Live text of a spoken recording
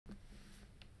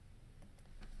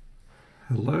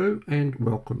Hello and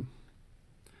welcome.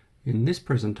 In this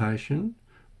presentation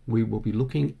we will be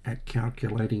looking at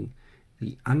calculating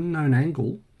the unknown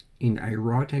angle in a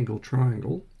right angle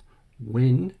triangle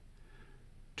when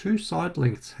two side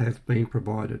lengths have been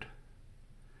provided.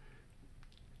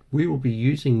 We will be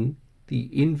using the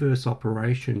inverse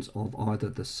operations of either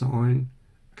the sine,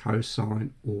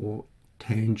 cosine or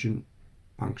tangent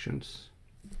functions.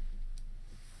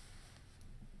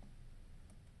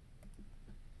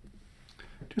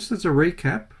 Just as a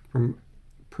recap from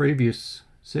previous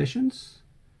sessions,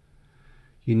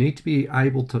 you need to be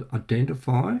able to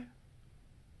identify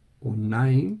or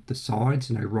name the sides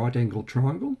in a right angle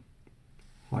triangle,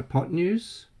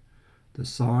 hypotenuse, the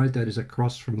side that is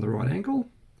across from the right angle,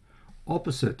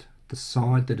 opposite, the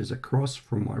side that is across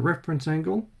from my reference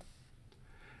angle,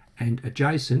 and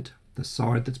adjacent, the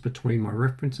side that's between my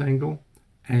reference angle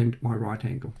and my right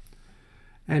angle.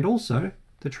 And also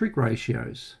the trig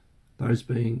ratios, those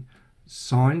being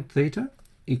sine theta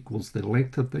equals the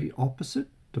length of the opposite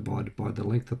divided by the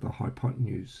length of the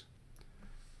hypotenuse.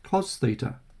 Cos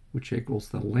theta, which equals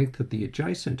the length of the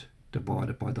adjacent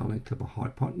divided by the length of the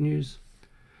hypotenuse.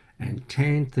 And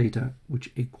tan theta,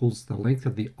 which equals the length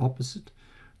of the opposite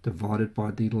divided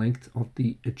by the length of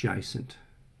the adjacent.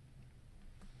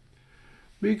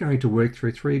 We're going to work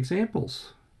through 3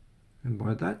 examples. And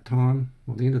by that time,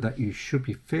 or the end of that, you should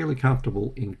be fairly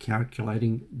comfortable in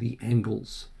calculating the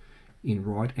angles in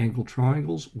right angle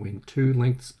triangles when 2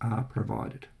 lengths are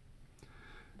provided.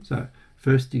 So,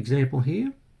 first example here,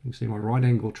 you can see my right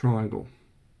angle triangle.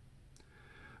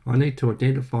 I need to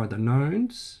identify the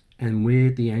knowns and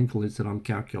where the angle is that I'm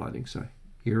calculating. So,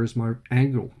 here is my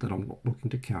angle that I'm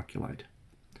looking to calculate.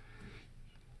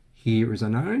 Here is a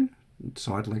known,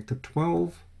 side length of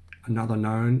 12. Another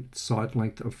known, side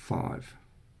length of 5.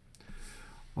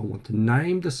 I want to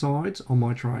name the sides on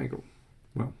my triangle.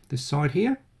 Well, this side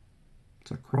here, it's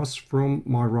across from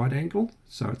my right angle,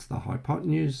 so it's the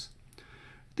hypotenuse.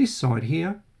 This side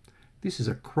here, this is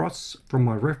across from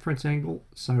my reference angle,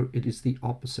 so it is the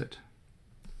opposite.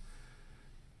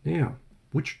 Now,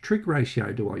 which trig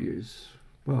ratio do I use?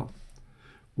 Well,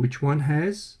 which one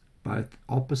has both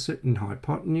opposite and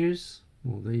hypotenuse?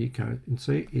 Well, there you go. You can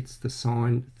see it's the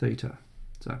sine theta.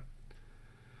 So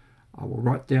I will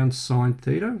write down sine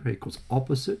theta equals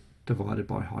opposite divided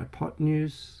by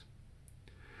hypotenuse.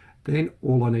 Then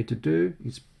all I need to do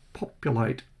is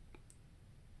populate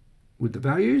with the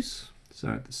values.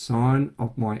 So the sine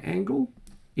of my angle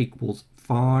equals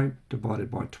 5 divided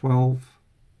by 12.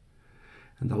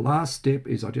 And the last step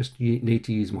is I just need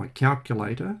to use my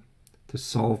calculator to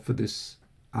solve for this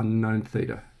unknown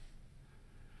theta.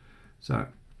 So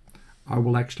I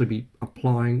will actually be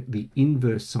applying the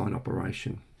inverse sine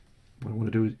operation. What I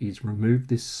want to do is remove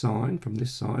this sine from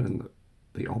this side, and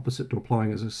the opposite to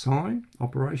applying as a sine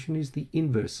operation is the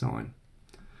inverse sine.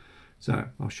 So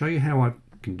I'll show you how I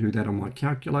can do that on my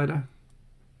calculator.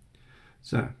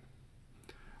 So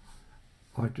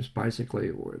I just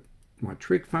basically, my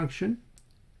trig function,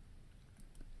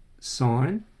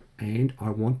 sine, and I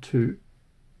want to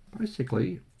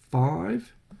basically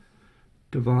 5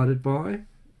 divided by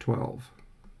 12.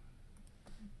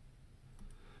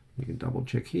 You can double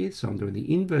check here. So I'm doing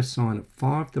the inverse sine of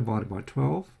 5 divided by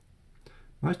 12.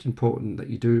 Most important that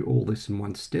you do all this in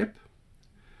one step.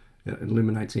 It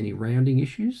eliminates any rounding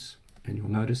issues. And you'll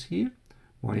notice here,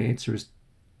 my answer is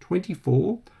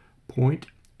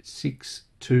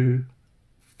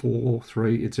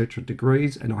 24.6243, etc.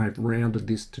 degrees. And I have rounded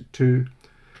this to 2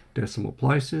 decimal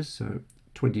places. So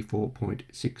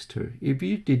 24.62. If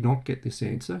you did not get this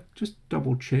answer, just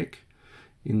double check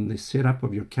in the setup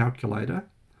of your calculator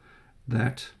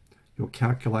that your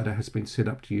calculator has been set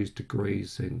up to use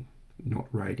degrees and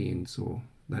not radians or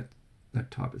that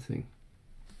type of thing.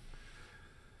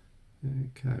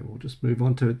 Okay, we'll just move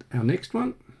on to our next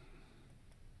one.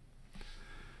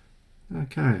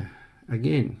 Okay,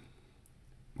 again,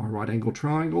 my right angle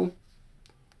triangle,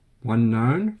 one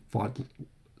known,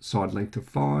 side length of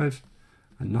 5.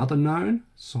 Another known,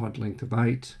 side length of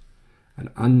 8, an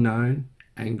unknown,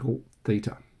 angle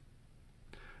theta.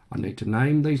 I need to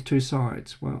name these 2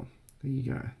 sides. Well, there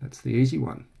you go. That's the easy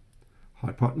one.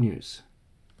 Hypotenuse.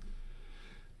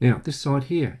 Now, this side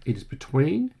here, it is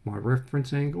between my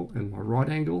reference angle and my right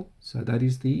angle, so that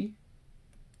is the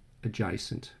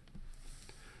adjacent.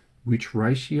 Which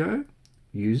ratio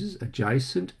uses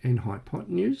adjacent and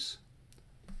hypotenuse?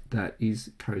 That is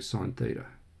cosine theta.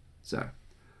 So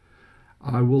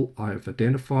I have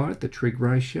identified the trig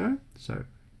ratio. So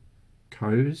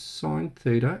cosine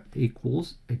theta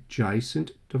equals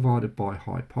adjacent divided by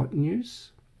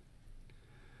hypotenuse.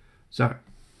 So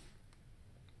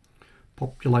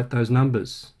populate those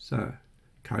numbers. So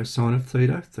cosine of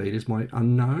theta, theta is my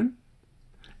unknown,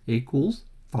 equals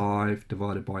 5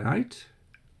 divided by 8.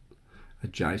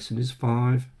 Adjacent is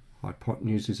 5,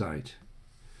 hypotenuse is 8.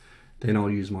 Then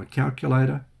I'll use my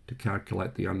calculator to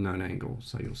calculate the unknown angle.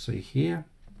 So you'll see here,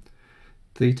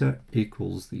 theta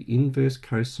equals the inverse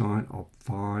cosine of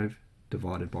 5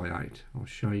 divided by 8. I'll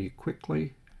show you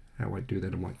quickly how I do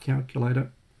that on my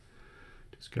calculator.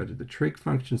 Just go to the trig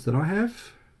functions that I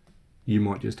have. You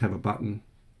might just have a button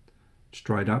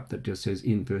straight up that just says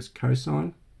inverse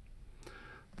cosine.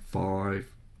 5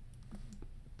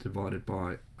 divided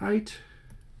by 8.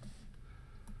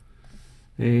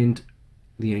 And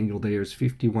the angle there is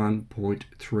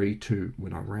 51.32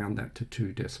 when I round that to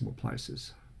 2 decimal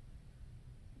places.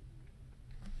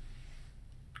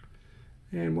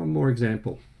 And one more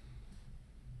example.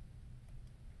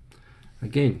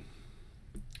 Again,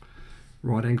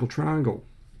 right angle triangle.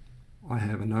 I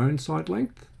have a known side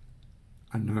length,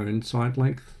 a known side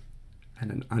length,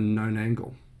 and an unknown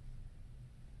angle.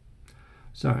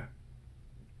 So,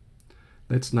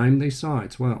 let's name these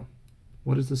sides. Well,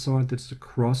 what is the side that's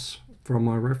across from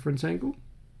my reference angle?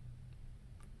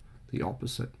 The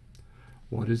opposite.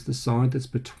 What is the side that's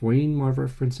between my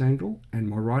reference angle and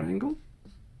my right angle?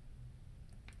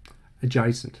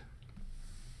 Adjacent.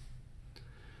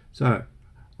 So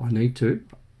I need to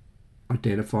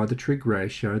identify the trig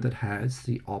ratio that has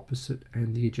the opposite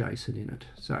and the adjacent in it.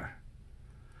 So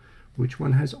which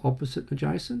one has opposite and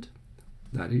adjacent?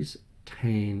 That is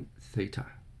tan theta.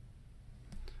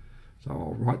 So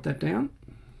I'll write that down.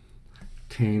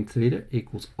 Tan theta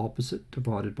equals opposite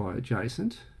divided by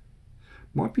adjacent.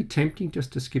 Might be tempting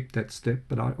just to skip that step,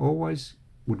 but I always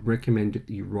would recommend that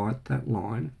you write that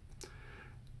line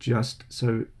just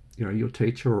so your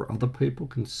teacher or other people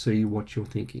can see what you're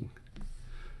thinking.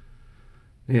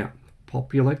 Now,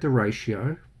 populate the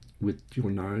ratio with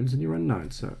your knowns and your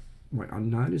unknowns. So my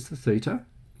unknown is the theta.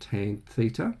 Tan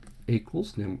theta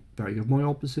equals, now value of my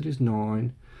opposite is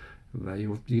 9,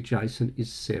 value of the adjacent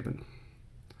is 7.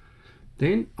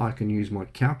 Then I can use my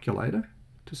calculator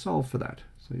to solve for that.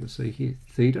 So you'll see here,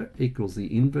 theta equals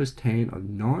the inverse tan of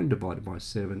 9 divided by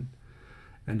 7,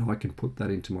 and I can put that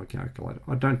into my calculator.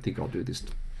 I don't think I'll do this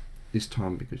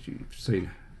time because you've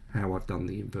seen how I've done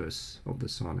the inverse of the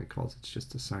sine and cos. It's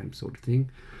just the same sort of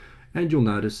thing. And you'll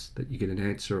notice that you get an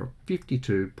answer of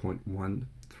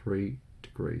 52.13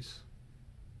 degrees.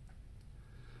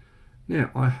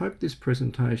 Now, I hope this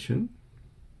presentation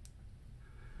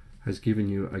has given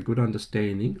you a good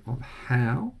understanding of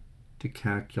how to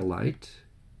calculate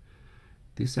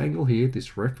this angle here,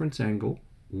 this reference angle,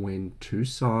 when two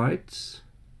sides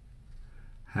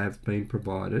have been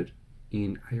provided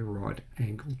in a right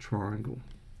angle triangle.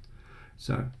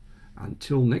 So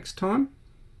until next time,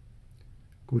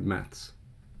 good maths.